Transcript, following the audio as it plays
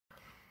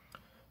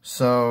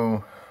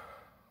So,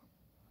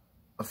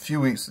 a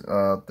few weeks, it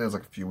was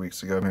like a few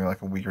weeks ago, maybe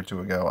like a week or two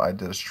ago, I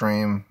did a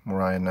stream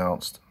where I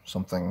announced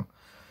something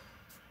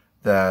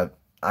that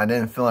I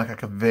didn't feel like I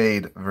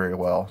conveyed very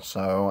well.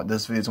 So,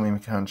 this video is going to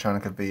be kind of trying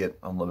to convey it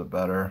a little bit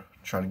better,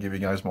 trying to give you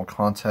guys more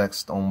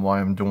context on why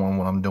I'm doing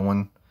what I'm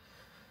doing.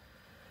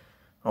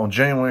 On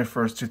January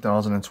 1st,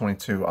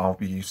 2022, I'll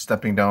be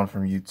stepping down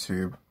from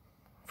YouTube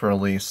for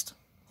at least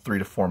 3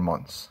 to 4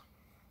 months.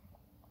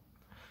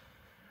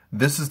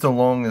 This is the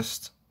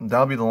longest,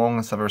 that'll be the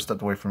longest I've ever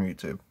stepped away from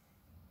YouTube.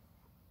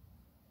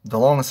 The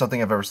longest I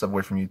think I've ever stepped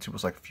away from YouTube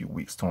was like a few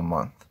weeks to a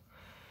month.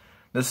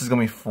 This is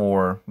going to be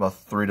for about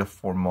 3 to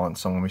 4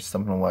 months I'm going to be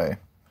stepping away.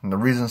 And the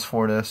reasons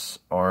for this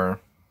are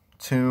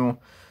two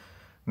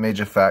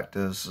major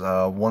factors.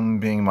 One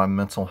being my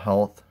mental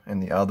health,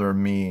 and the other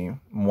me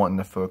wanting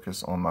to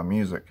focus on my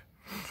music.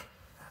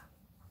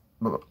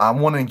 But I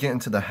want to get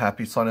into the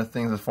happy side of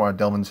things before I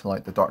delve into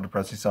like the dark,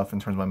 depressing stuff in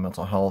terms of my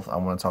mental health. I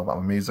want to talk about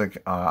my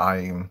music.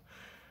 I'm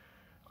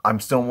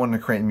still wanting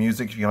to create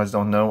music. If you guys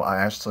don't know, I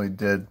actually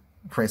did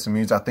create some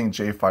music. I think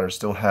J Fighter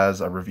still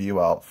has a review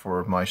out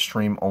for my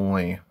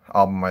stream-only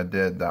album I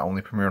did that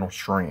only premiered on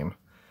stream.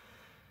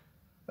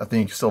 I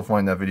think you can still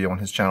find that video on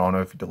his channel. I don't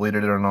know if he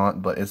deleted it or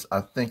not, but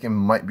I think it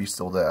might be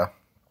still there.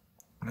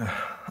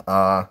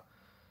 I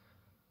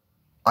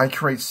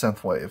create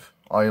synthwave.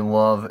 I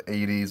love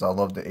 80s. I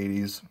love the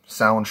 80s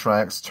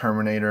soundtracks.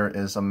 Terminator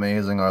is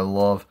amazing. I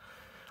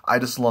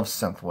just love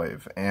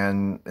synthwave.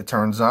 And it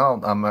turns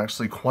out I'm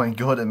actually quite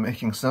good at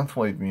making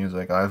synthwave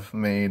music. I've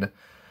made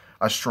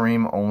a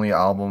stream-only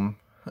album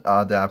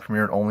that I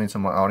premiered only to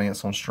my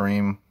audience on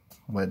stream,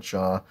 which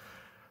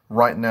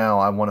right now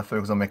I want to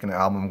focus on making an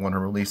album I'm going to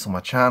release on my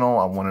channel.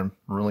 I want to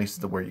release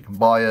it to where you can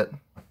buy it.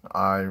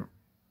 I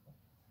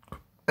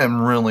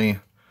am really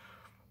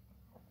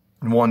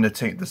wanting to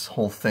take this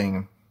whole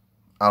thing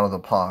out of the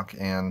park,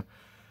 and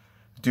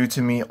due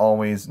to me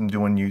always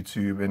doing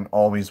YouTube and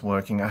always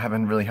working, I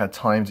haven't really had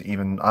time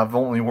to I've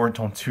only worked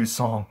on 2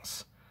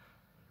 songs.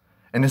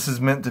 And this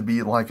is meant to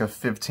be like a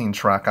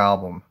 15-track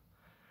album.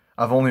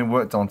 I've only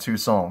worked on 2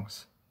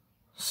 songs.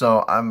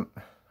 So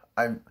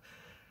I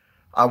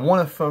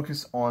want to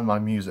focus on my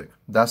music.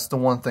 That's the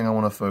one thing I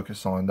want to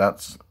focus on.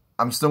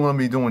 I'm still going to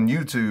be doing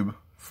YouTube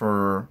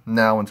for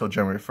now until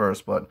January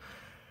 1st, but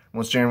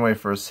once January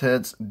 1st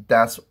hits,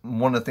 that's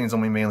one of the things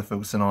I'm going to be mainly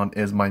focusing on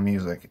is my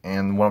music.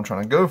 And what I'm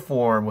trying to go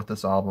for with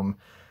this album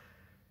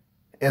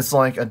is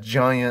like a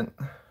giant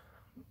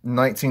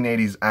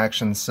 1980s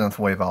action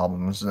synthwave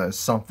album. It's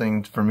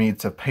something for me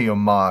to pay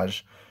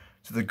homage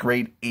to the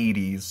great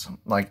 80s,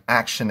 like,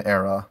 action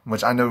era,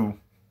 which I know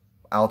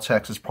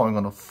Altex is probably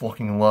going to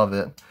fucking love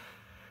it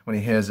when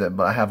he hears it,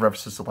 but I have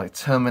references to, like,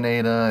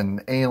 Terminator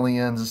and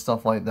Aliens and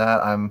stuff like that.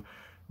 I'm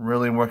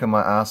really working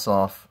my ass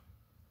off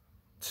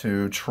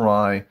to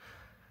try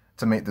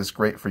to make this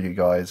great for you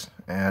guys,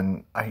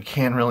 and I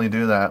can't really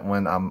do that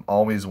when I'm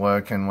always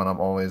working, when I'm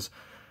always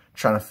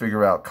trying to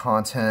figure out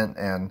content.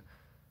 And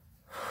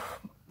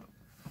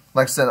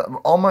like I said,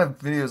 all my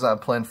videos I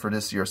planned for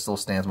this year still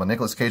stands. My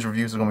Nicolas Cage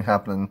reviews are going to be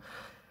happening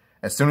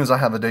as soon as I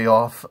have a day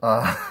off.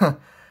 I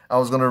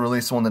was going to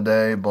release one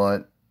today,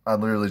 but I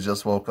literally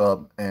just woke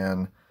up,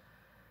 and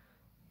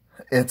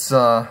it's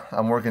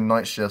I'm working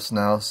night shifts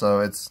now, so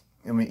it's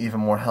going to be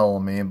even more hell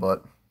on me,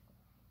 but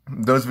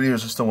those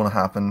videos are still going to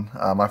happen.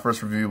 My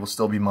first review will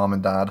still be Mom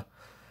and Dad.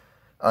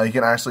 You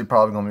can actually it's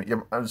probably going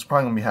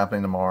to be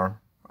happening tomorrow.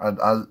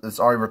 It's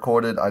already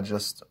recorded. I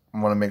just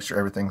want to make sure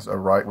everything's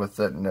alright with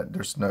it and that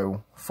there's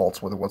no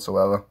faults with it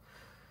whatsoever.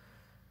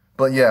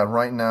 But yeah,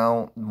 right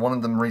now, one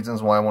of the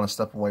reasons why I want to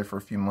step away for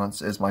a few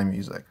months is my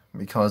music.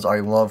 Because I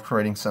love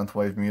creating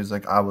synthwave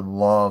music. I would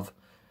love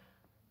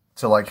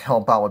to, like,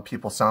 help out with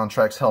people's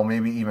soundtracks. Hell,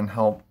 maybe even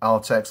help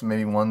Altex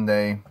maybe one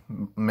day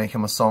make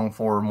him a song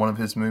for one of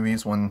his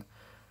movies.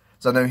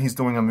 So I know he's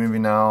doing a movie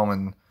now,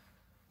 and,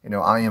 you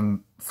know, I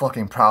am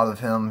fucking proud of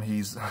him.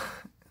 He's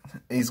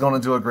going to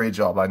do a great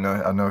job. I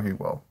know he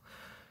will.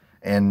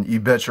 And you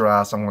bet your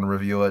ass I'm going to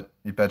review it.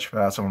 You bet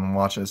your ass I'm going to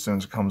watch it as soon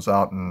as it comes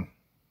out and,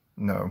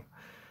 you know,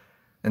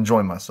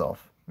 enjoy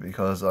myself.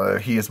 Because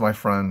he is my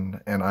friend,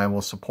 and I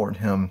will support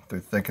him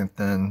through thick and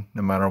thin,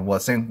 no matter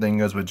what. Same thing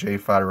goes with J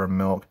Fighter and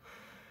Milk.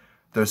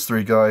 Those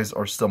 3 guys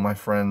are still my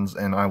friends,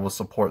 and I will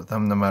support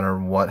them no matter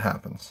what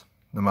happens.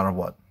 No matter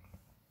what.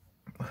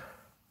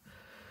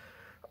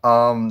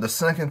 The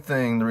second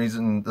part of the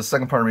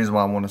reason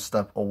why I want to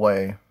step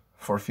away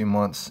for a few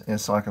months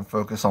is so I can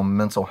focus on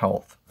mental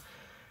health.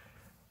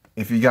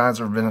 If you guys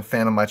have been a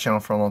fan of my channel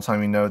for a long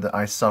time, you know that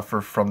I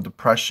suffer from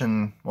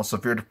depression, well,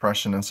 severe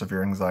depression and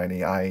severe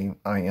anxiety. I've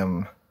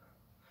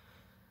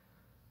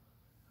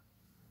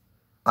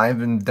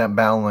been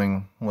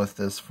battling with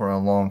this for a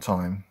long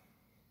time.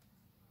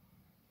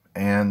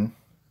 And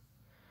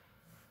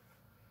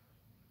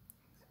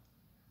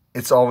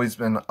it's always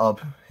been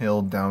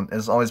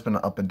it's always been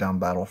an up and down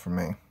battle for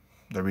me.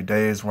 There'll be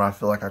days where I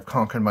feel like I've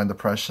conquered my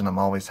depression, I'm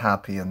always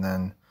happy, and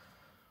then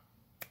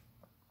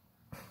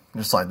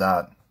just like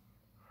that,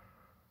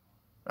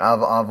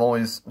 I've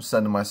always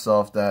said to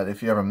myself that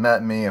if you ever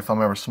met me, if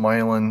I'm ever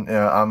smiling,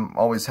 I'm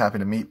always happy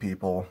to meet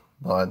people,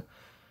 but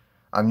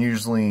I'm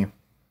usually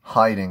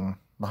hiding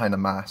behind a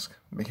mask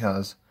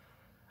because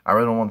I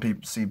really don't want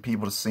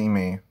people to see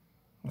me,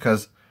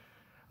 because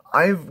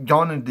I've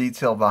gone into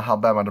detail about how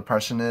bad my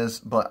depression is,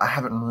 but I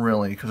haven't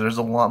really, because there's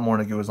a lot more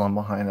that goes on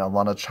behind it, a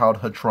lot of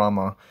childhood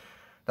trauma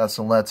that's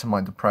led to my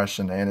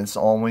depression, and it's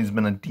always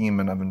been a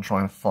demon I've been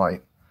trying to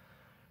fight.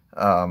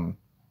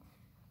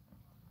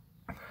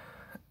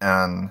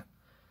 And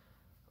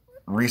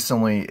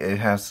recently it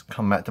has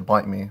come back to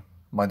bite me.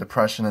 My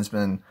depression has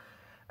been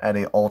at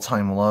an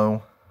all-time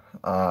low.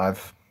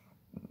 I've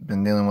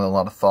been dealing with a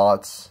lot of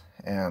thoughts,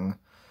 and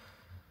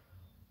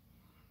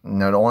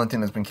the only thing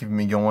that's been keeping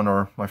me going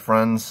are my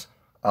friends.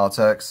 I'll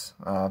text.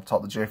 I've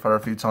talked to J Fighter a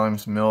few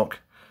times,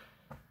 Milk.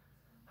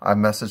 I've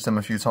messaged him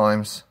a few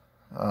times.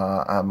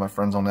 I have my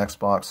friends on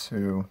Xbox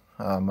who,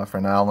 my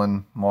friend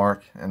Alan,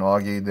 Mark, and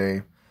Augie,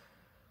 they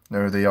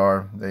know who they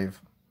are. They've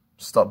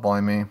stuck by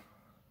me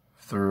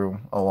through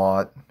a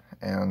lot,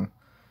 and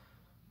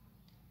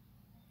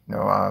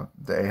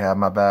they have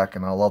my back,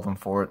 and I love them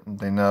for it.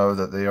 They know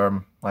that they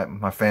are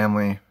my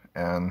family,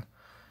 and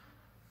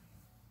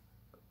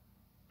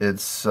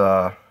it's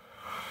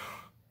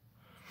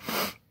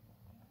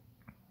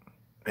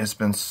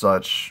been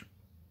such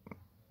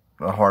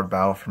a hard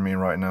battle for me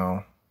right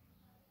now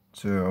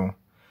to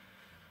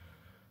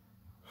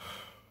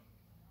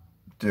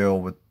deal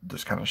with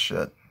this kind of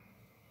shit.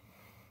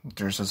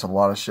 There's just a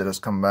lot of shit that's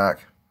come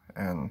back,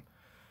 and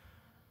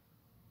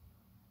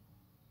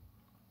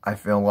I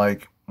feel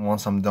like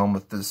once I'm done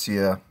with this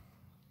year,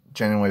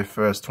 January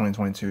 1st,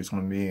 2022 is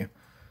going to be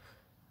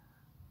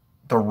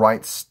the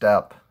right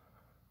step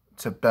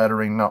to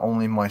bettering not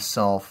only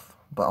myself,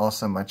 but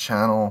also my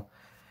channel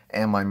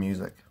and my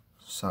music.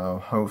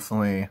 So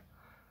hopefully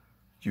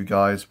you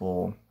guys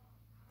will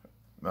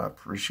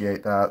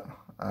appreciate that.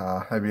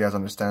 Hope you guys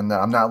understand that.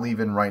 I'm not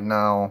leaving right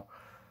now.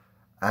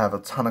 I have a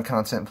ton of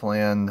content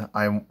planned.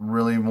 I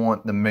really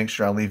want to make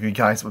sure I leave you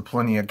guys with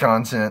plenty of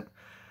content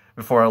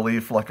before I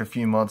leave for like a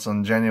few months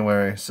in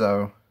January.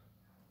 So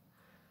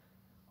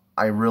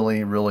I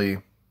really, really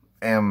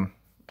am.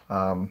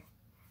 I'm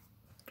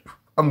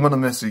going to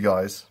miss you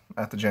guys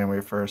after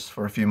January 1st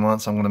for a few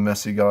months. I'm going to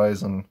miss you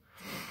guys, and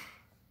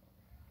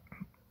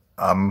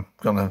I'm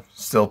going to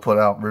still put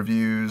out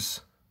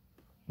reviews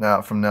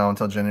from now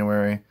until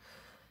January.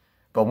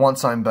 But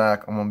once I'm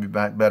back, I'm going to be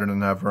back better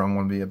than ever. I'm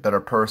going to be a better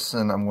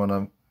person. I'm going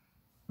to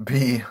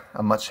be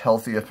a much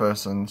healthier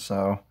person.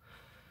 So,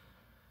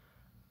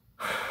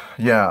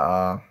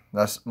 yeah,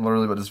 that's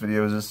literally what this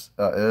video is.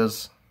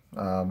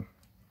 Hope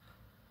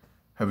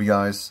you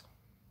guys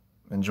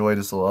enjoyed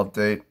this little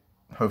update.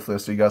 Hopefully I'll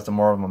see you guys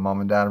tomorrow with my mom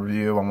and dad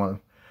review. I'm going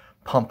to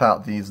pump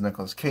out these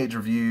Nicolas Cage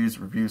reviews,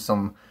 review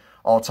some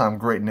all-time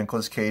great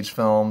Nicolas Cage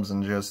films,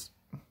 and just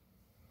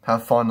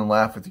have fun and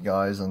laugh with you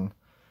guys. And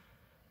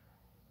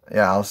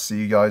yeah, I'll see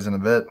you guys in a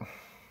bit.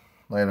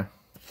 Later.